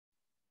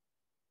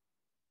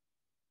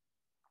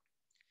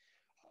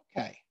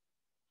Okay.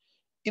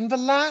 In the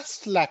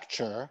last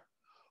lecture,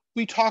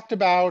 we talked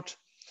about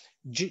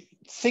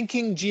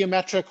thinking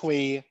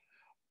geometrically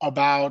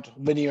about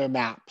linear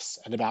maps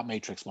and about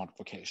matrix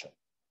multiplication.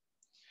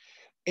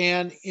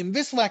 And in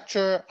this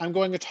lecture, I'm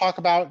going to talk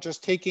about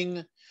just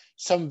taking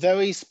some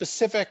very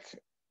specific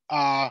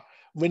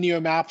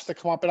linear maps that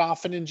come up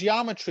often in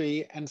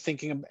geometry and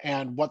thinking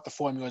and what the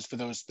formulas for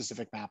those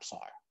specific maps are.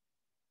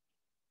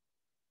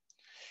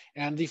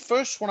 And the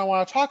first one I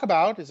want to talk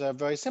about is a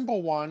very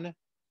simple one.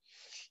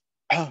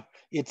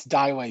 It's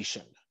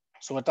dilation.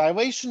 So what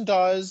dilation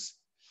does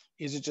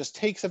is it just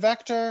takes a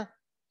vector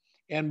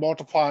and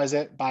multiplies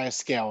it by a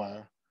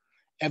scalar.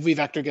 Every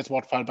vector gets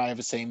multiplied by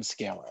the same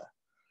scalar.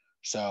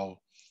 So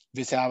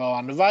this arrow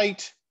on the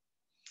right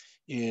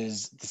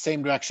is the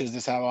same direction as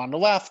this arrow on the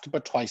left,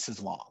 but twice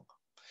as long.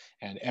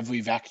 And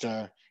every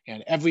vector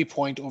and every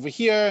point over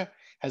here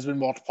has been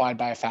multiplied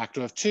by a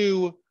factor of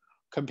 2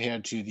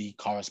 compared to the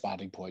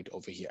corresponding point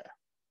over here.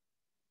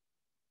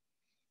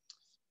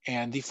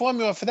 And the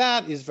formula for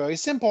that is very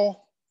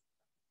simple.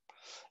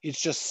 It's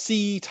just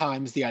C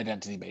times the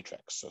identity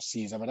matrix. So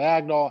C is on the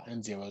diagonal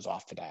and 0 is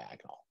off the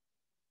diagonal.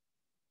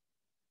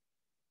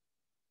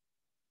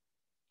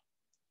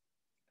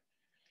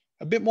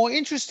 A bit more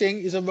interesting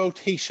is a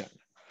rotation.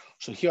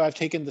 So here I've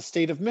taken the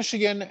state of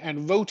Michigan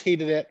and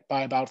rotated it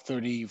by about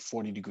 30,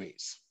 40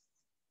 degrees.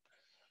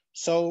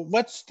 So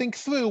let's think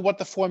through what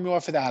the formula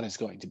for that is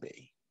going to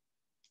be.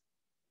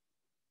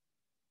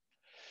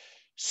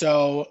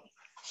 So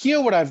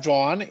here what I've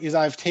drawn is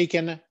I've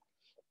taken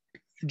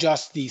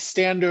just the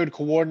standard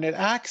coordinate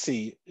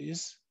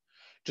axes,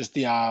 just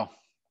the,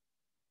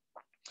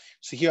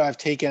 so here I've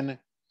taken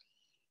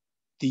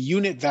the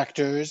unit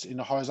vectors in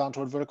the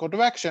horizontal and vertical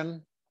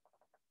direction,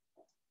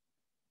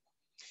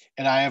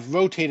 and I have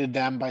rotated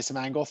them by some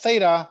angle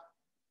theta.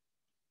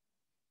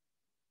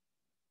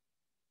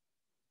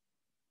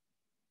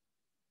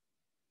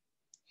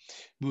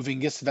 Moving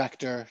this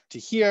vector to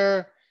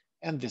here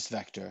and this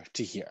vector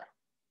to here.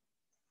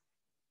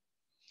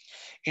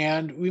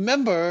 And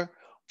remember,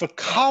 the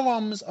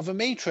columns of a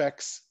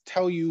matrix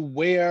tell you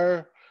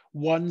where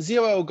 1,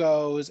 0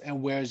 goes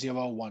and where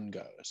 0, 1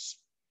 goes.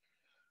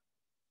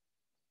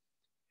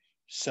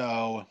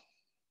 So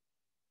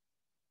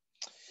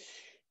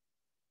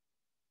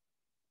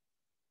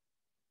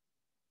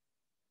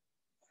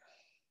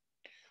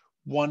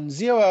one,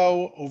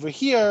 0 over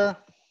here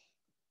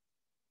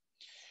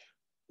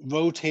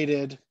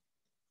rotated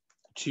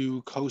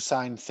to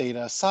cosine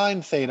theta,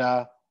 sine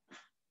theta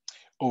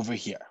over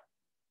here.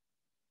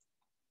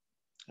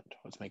 And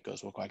let's make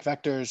those look like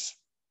vectors.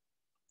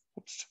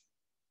 Oops.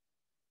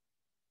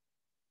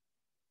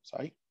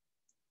 Sorry.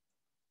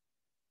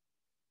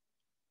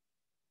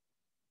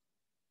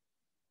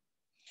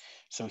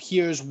 So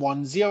here's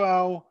 1,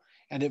 0,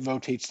 and it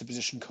rotates the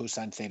position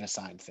cosine theta,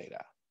 sine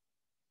theta.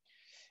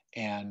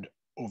 And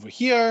over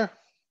here,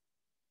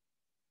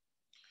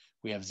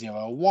 we have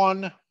 0,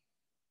 1,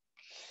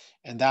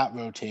 and that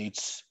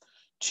rotates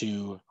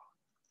to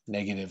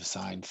negative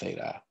sine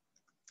theta,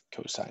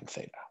 cosine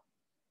theta.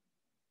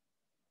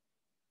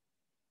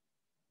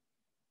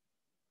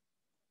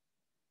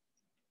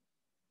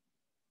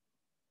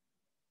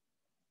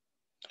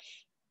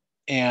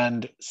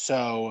 And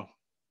so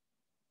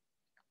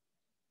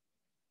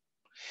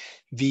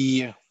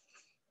and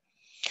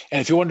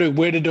if you're wondering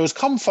where did those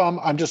come from,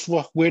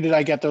 where did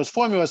I get those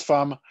formulas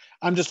from?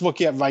 I'm just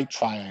looking at right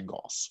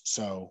triangles.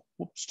 So,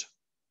 whoops.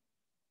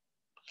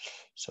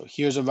 So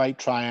here's a right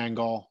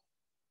triangle,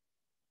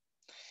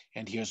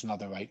 and here's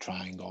another right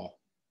triangle.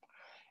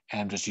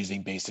 And I'm just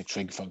using basic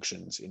trig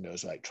functions in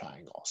those right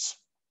triangles.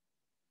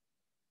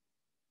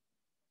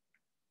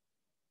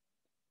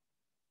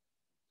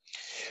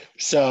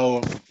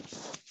 So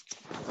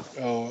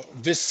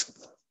this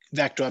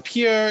vector up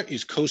here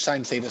is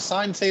cosine theta,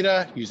 sine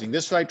theta using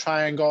this right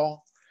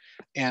triangle.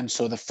 And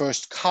so the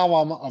first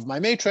column of my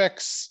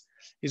matrix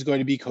is going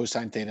to be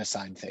cosine theta,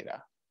 sine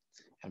theta.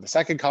 And the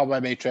second column of my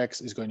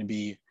matrix is going to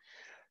be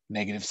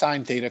negative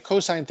sine theta,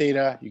 cosine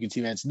theta. You can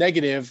see that it's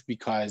negative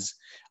because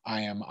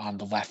I am on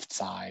the left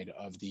side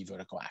of the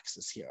vertical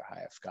axis here. I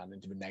have gone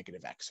into the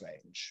negative x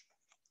range.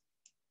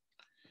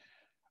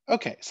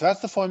 Okay, so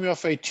that's the formula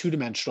for a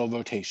two-dimensional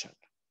rotation.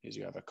 Is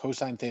you have a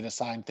cosine theta,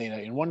 sine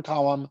theta in one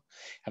column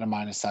and a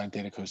minus sine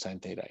theta, cosine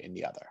theta in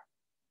the other.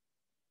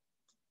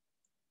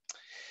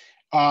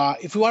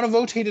 If we want to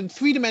rotate in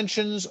 3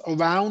 dimensions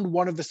around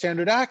one of the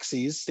standard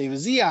axes, say the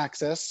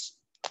z-axis,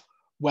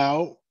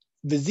 well,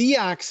 the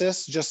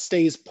z-axis just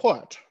stays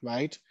put,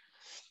 right?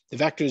 The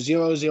vector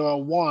 0, 0,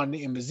 1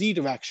 in the z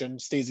direction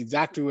stays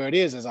exactly where it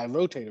is as I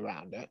rotate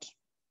around it.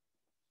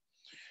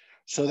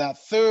 So that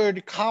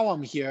third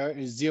column here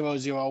is 0,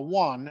 0,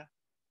 1,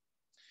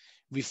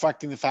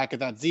 reflecting the fact that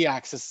that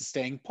z-axis is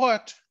staying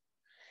put.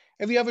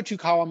 And the other 2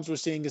 columns, we're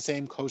seeing the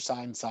same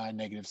cosine, sine,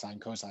 negative sine,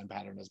 cosine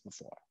pattern as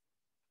before.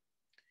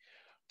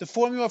 The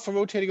formula for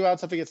rotating around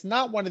something that's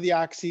not one of the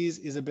axes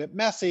is a bit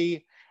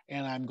messy,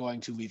 and I'm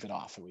going to leave it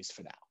off, at least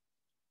for now.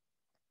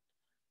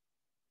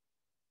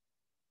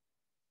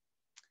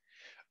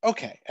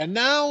 Okay, and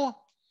now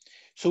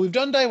So we've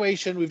done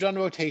dilation, we've done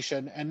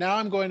rotation, and now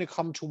I'm going to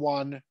come to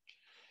one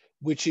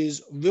which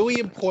is really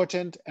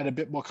important and a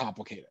bit more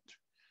complicated.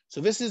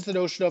 So this is the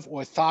notion of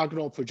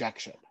orthogonal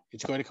projection.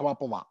 It's going to come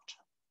up a lot.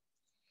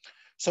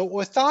 So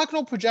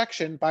orthogonal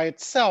projection by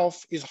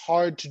itself is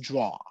hard to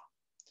draw,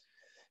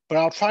 but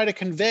I'll try to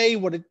convey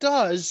what it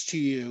does to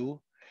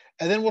you,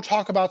 and then we'll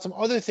talk about some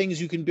other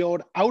things you can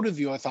build out of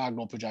your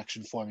orthogonal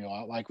projection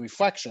formula, like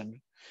reflection,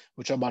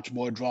 which are much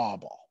more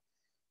drawable.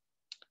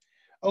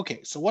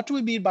 Okay, so what do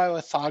we mean by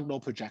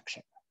orthogonal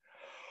projection?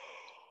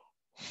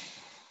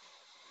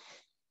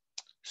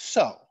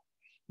 So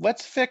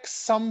let's fix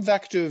some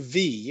vector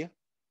v,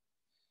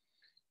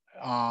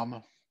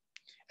 and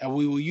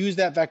we will use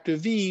that vector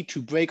v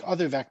to break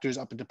other vectors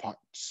up into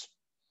parts.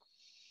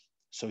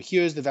 So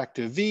here's the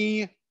vector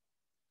v.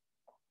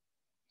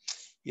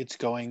 It's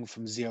going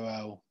from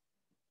 0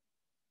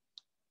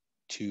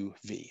 to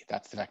v.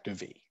 That's the vector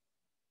v.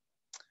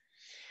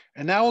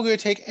 And now we're going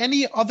to take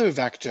any other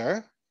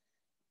vector,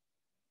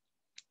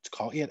 let's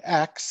call it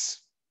x,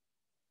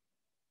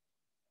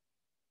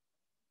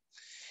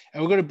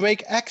 and we're going to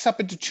break x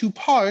up into two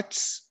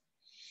parts.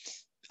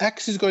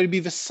 X is going to be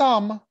the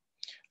sum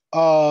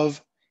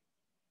of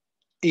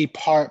a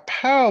part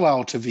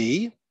parallel to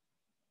v,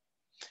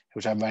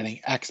 which I'm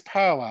writing x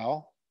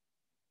parallel,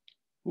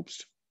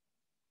 oops,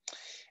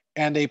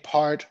 and a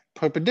part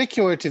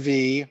perpendicular to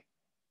v,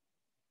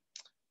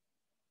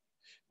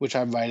 which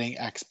I'm writing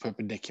x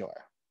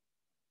perpendicular.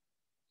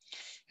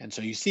 And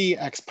so you see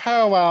x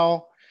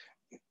parallel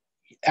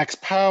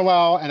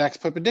and x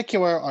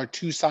perpendicular are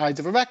two sides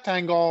of a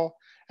rectangle,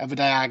 and the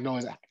diagonal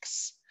is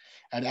x.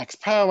 And x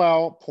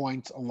parallel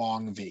points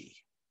along v.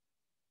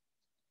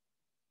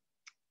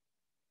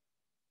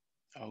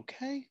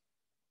 Okay,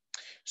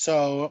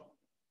 so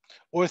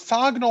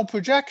orthogonal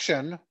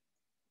projection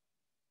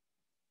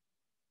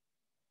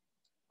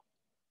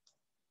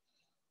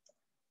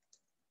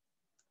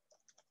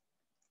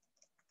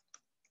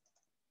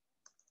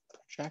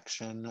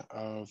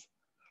of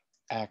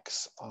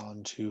x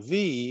onto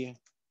v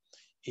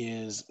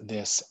is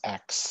this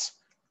x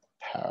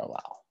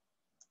parallel.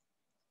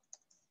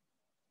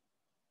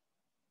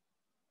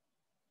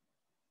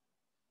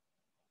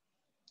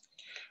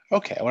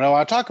 Okay, what I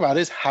want to talk about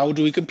is how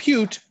do we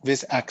compute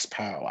this x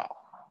parallel?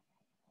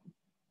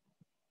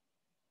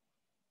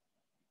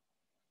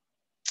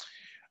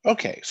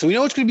 Okay, so we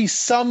know it's going to be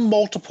some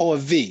multiple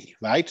of v,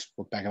 right?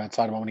 Look back at that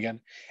slide a moment again.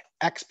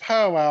 X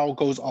parallel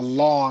goes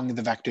along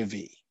the vector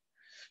v.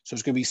 So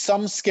it's going to be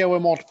some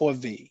scalar multiple of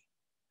v.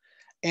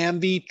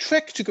 And the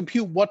trick to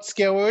compute what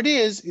scalar it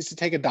is to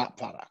take a dot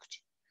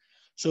product.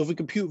 So if we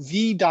compute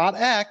v dot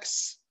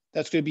x,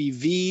 that's going to be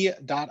v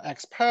dot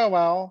x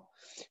parallel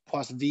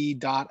plus v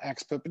dot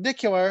x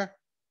perpendicular,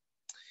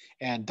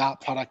 and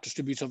dot product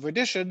distributes over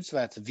addition, so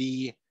that's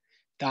v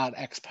dot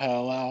x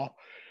parallel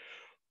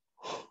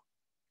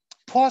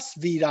plus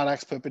v dot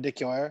x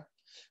perpendicular,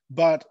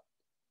 but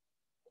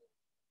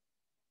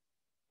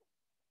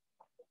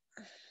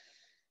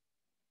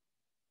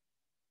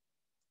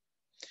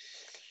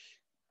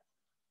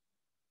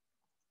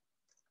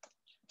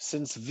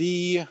since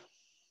v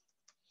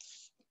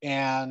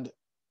and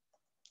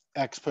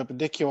x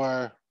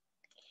perpendicular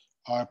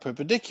are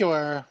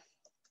perpendicular,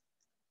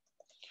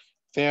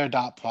 their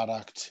dot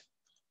product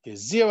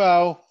is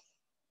 0.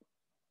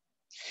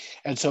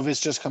 And so this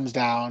just comes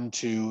down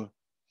to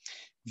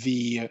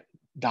v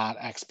dot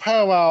x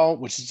parallel,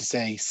 which is to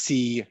say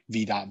c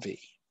v dot v.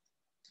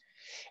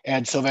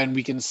 And so then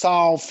we can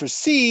solve for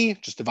c,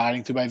 just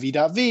dividing through by v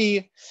dot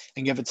v,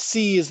 and give it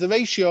c is the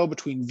ratio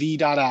between v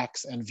dot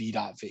x and v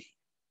dot v.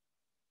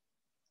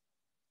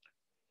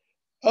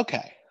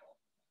 Okay,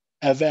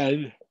 and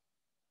then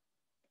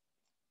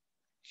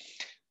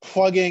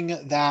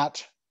plugging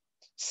that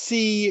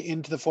c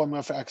into the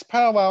formula for x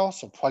parallel,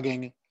 so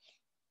plugging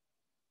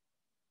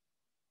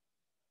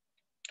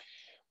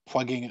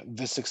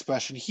this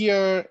expression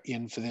here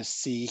in for this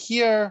c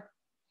here,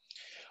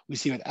 we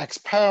see that x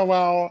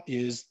parallel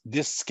is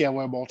this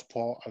scalar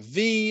multiple of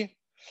v,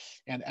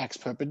 and x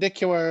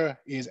perpendicular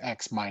is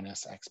x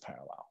minus x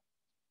parallel.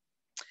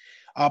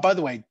 By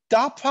the way,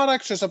 dot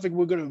products are something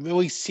we're going to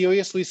really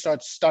seriously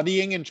start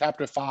studying in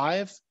chapter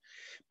 5,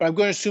 but I'm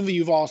going to assume that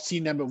you've all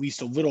seen them at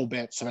least a little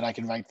bit so that I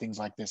can write things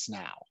like this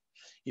now.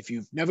 If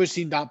you've never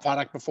seen dot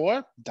product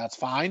before, that's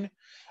fine.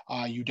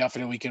 You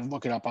definitely can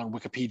look it up on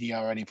Wikipedia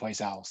or any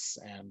place else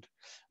and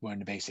learn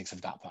the basics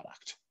of dot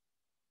product.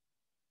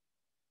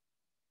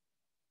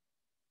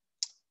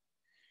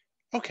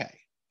 Okay,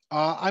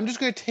 I'm just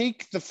going to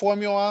take the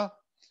formula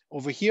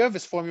over here,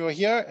 this formula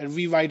here, and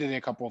rewrite it in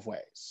a couple of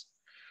ways.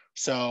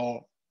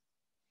 So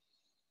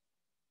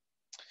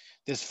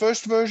this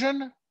first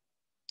version,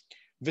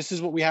 this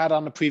is what we had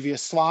on the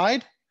previous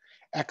slide.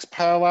 X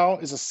parallel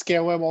is a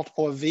scalar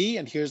multiple of v,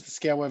 and here's the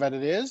scalar that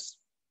it is.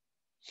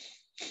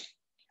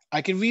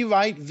 I can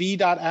rewrite v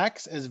dot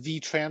x as v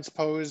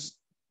transpose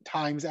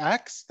times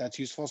x. That's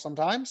useful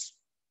sometimes.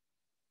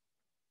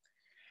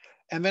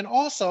 And then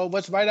also,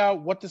 let's write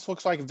out what this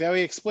looks like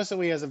very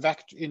explicitly as a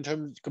vector in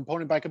terms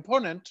component by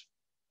component.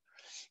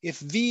 if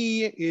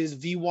V is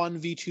V1,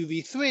 V2,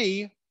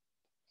 V3,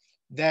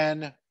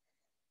 then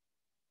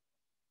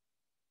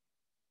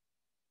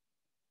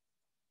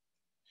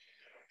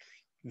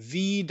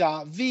V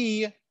dot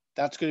V,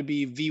 that's going to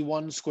be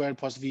V1 squared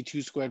plus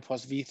V2 squared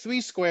plus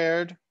V3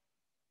 squared.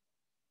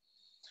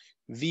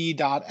 V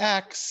dot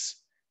X,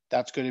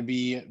 that's going to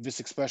be this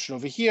expression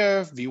over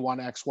here, V1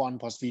 X1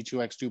 plus V2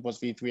 X2 plus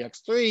V3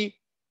 X3.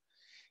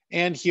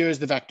 And here's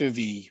the vector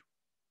V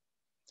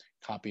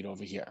copied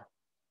over here.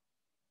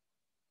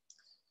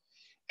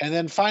 And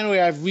then finally,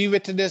 I've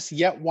rewritten this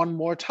yet one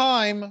more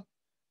time.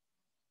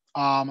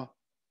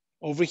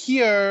 Over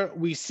here,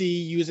 we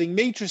see using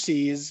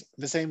matrices,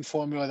 the same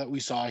formula that we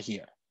saw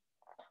here.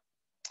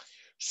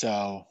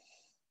 So,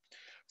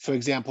 for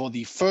example,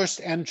 the first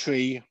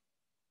entry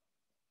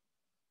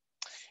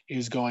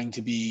is going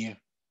to be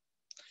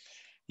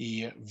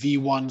the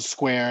V1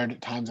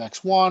 squared times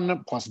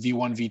X1 plus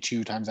V1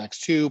 V2 times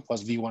X2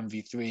 plus V1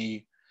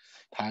 V3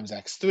 times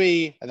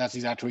X3. And that's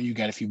exactly what you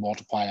get if you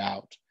multiply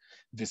out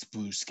this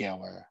blue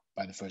scalar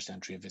by the first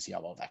entry of this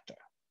yellow vector.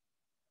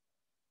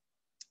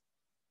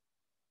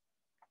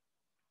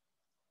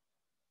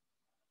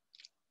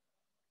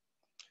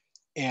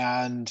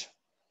 And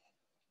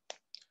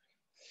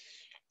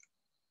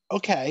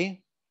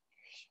okay,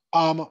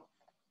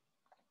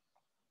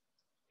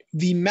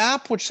 the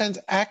map which sends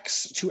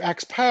X to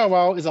X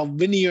parallel is a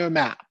linear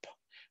map.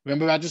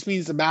 Remember, that just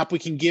means the map we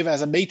can give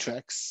as a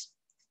matrix.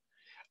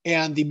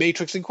 And the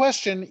matrix in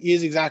question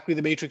is exactly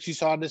the matrix you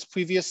saw in this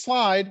previous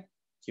slide.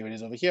 Here it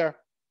is over here.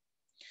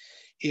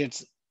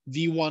 It's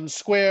V1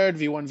 squared,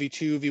 V1,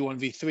 V2, V1,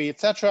 V3,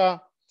 etc.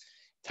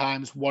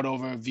 times 1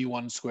 over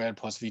V1 squared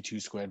plus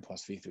V2 squared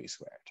plus V3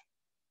 squared.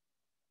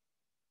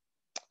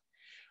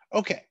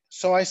 Okay,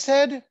 so I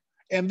said,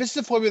 and this is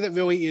a formula that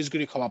really is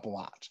going to come up a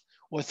lot.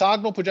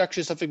 Orthogonal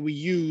projection is something we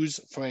use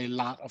for a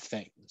lot of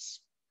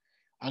things.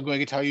 I'm going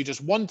to tell you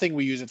just one thing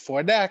we use it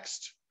for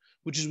next,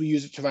 which is we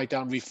use it to write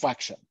down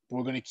reflection.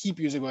 We're going to keep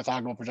using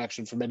orthogonal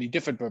projection for many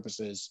different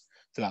purposes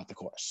throughout the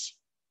course.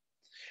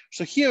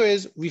 So here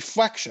is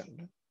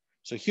reflection.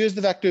 So here's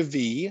the vector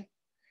V.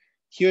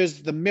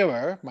 Here's the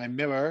mirror. My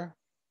mirror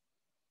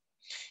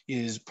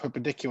is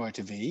perpendicular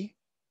to V.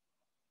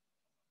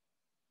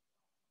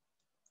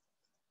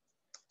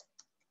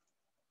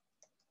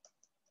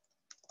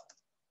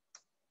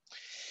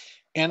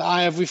 And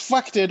I have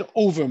reflected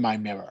over my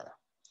mirror.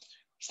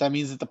 So that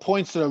means that the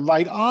points that are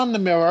right on the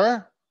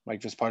mirror,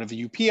 like this part of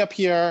the UP up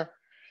here,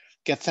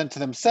 get sent to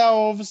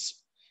themselves,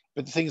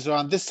 but the things that are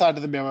on this side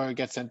of the mirror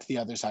get sent to the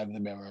other side of the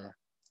mirror,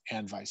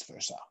 and vice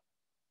versa.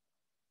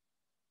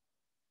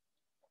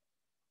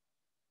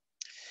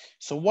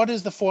 So what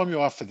is the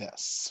formula for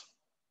this?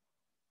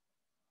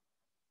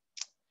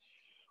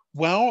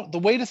 Well, the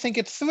way to think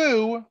it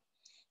through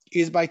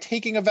is by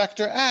taking a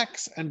vector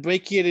X and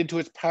breaking it into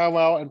its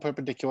parallel and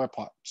perpendicular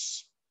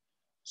parts.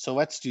 So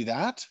let's do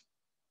that.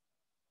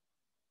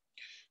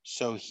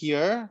 So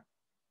here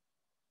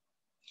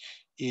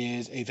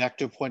is a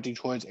vector pointing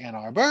towards Ann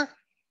Arbor.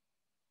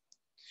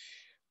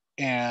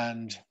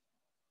 And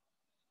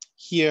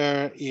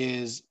here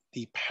is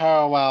the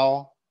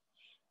parallel,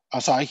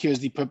 here's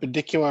the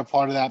perpendicular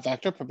part of that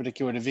vector,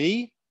 perpendicular to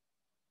V.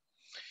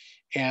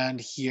 And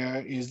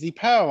here is the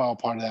parallel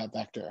part of that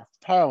vector,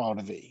 parallel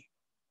to V.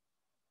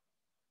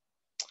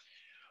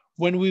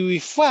 When we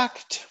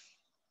reflect,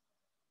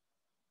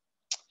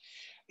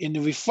 in the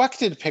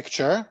reflected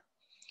picture,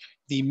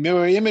 the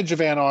mirror image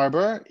of Ann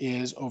Arbor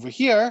is over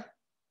here.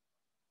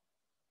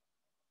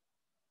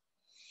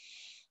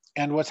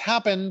 And what's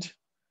happened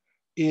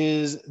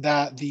is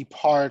that the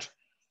part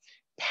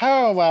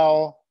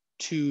parallel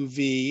to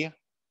V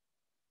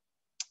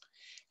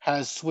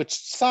has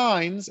switched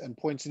signs and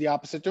points in the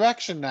opposite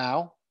direction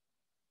now.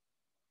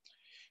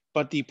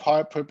 But the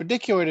part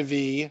perpendicular to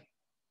V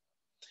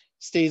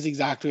stays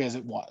exactly as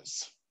it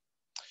was.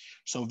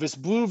 So this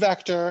blue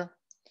vector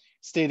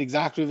stayed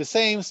exactly the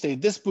same,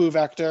 stayed this blue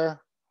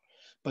vector,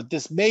 but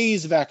this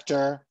maze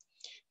vector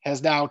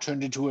has now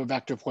turned into a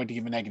vector pointing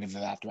in the negative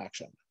in that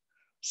direction.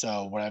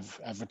 So what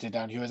I've written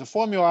down here as a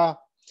formula,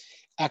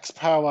 X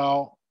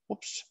parallel,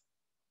 whoops.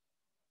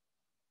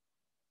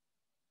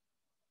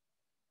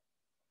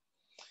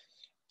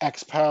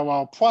 X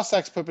parallel plus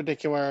X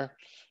perpendicular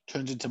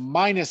turns into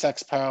minus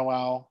X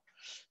parallel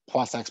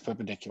plus X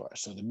perpendicular.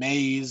 So the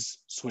maze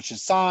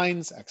switches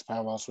signs, X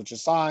parallel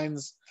switches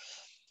signs,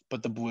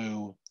 but the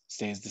blue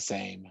stays the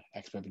same,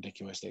 X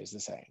perpendicular stays the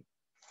same.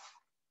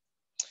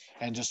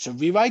 And just to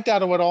rewrite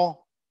that a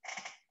little,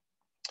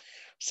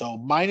 so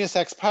minus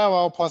X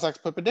parallel plus X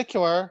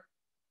perpendicular,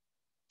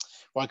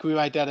 well, I can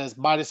rewrite that as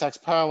minus X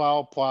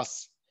parallel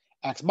plus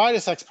X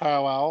minus X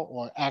parallel,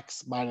 or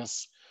X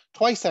minus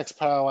twice X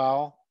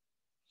parallel.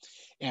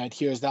 And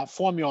here's that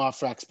formula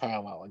for X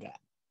parallel again.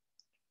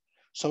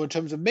 So in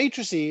terms of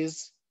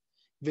matrices,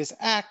 this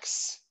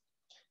X,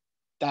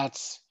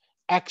 that's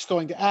X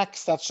going to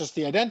X, that's just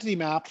the identity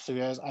map. So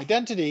here's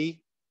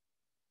identity.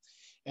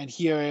 And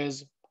here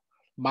is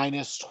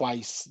minus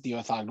twice the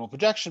orthogonal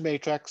projection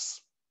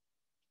matrix.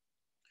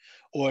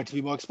 Or to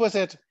be more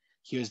explicit,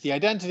 Here's the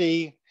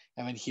identity,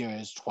 and then here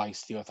is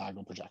twice the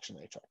orthogonal projection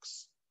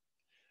matrix.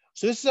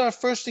 So this is our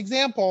first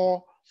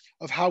example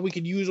of how we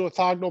could use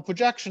orthogonal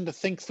projection to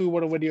think through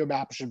what a linear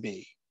map should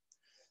be.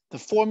 The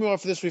formula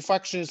for this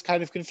reflection is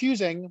kind of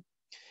confusing,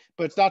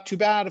 but it's not too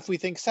bad if we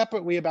think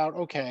separately about,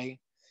 okay,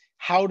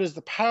 how does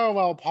the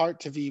parallel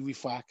part to V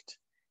reflect,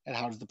 and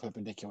how does the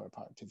perpendicular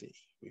part to V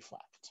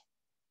reflect?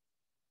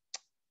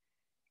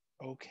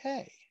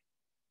 Okay.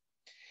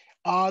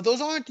 Those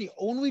aren't the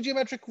only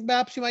geometric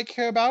maps you might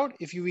care about.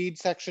 If you read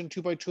section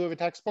 2.2 of a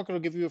textbook, it'll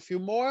give you a few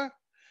more,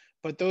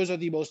 but those are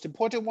the most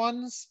important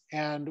ones,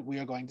 and we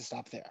are going to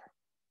stop there.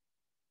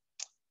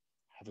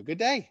 Have a good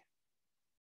day.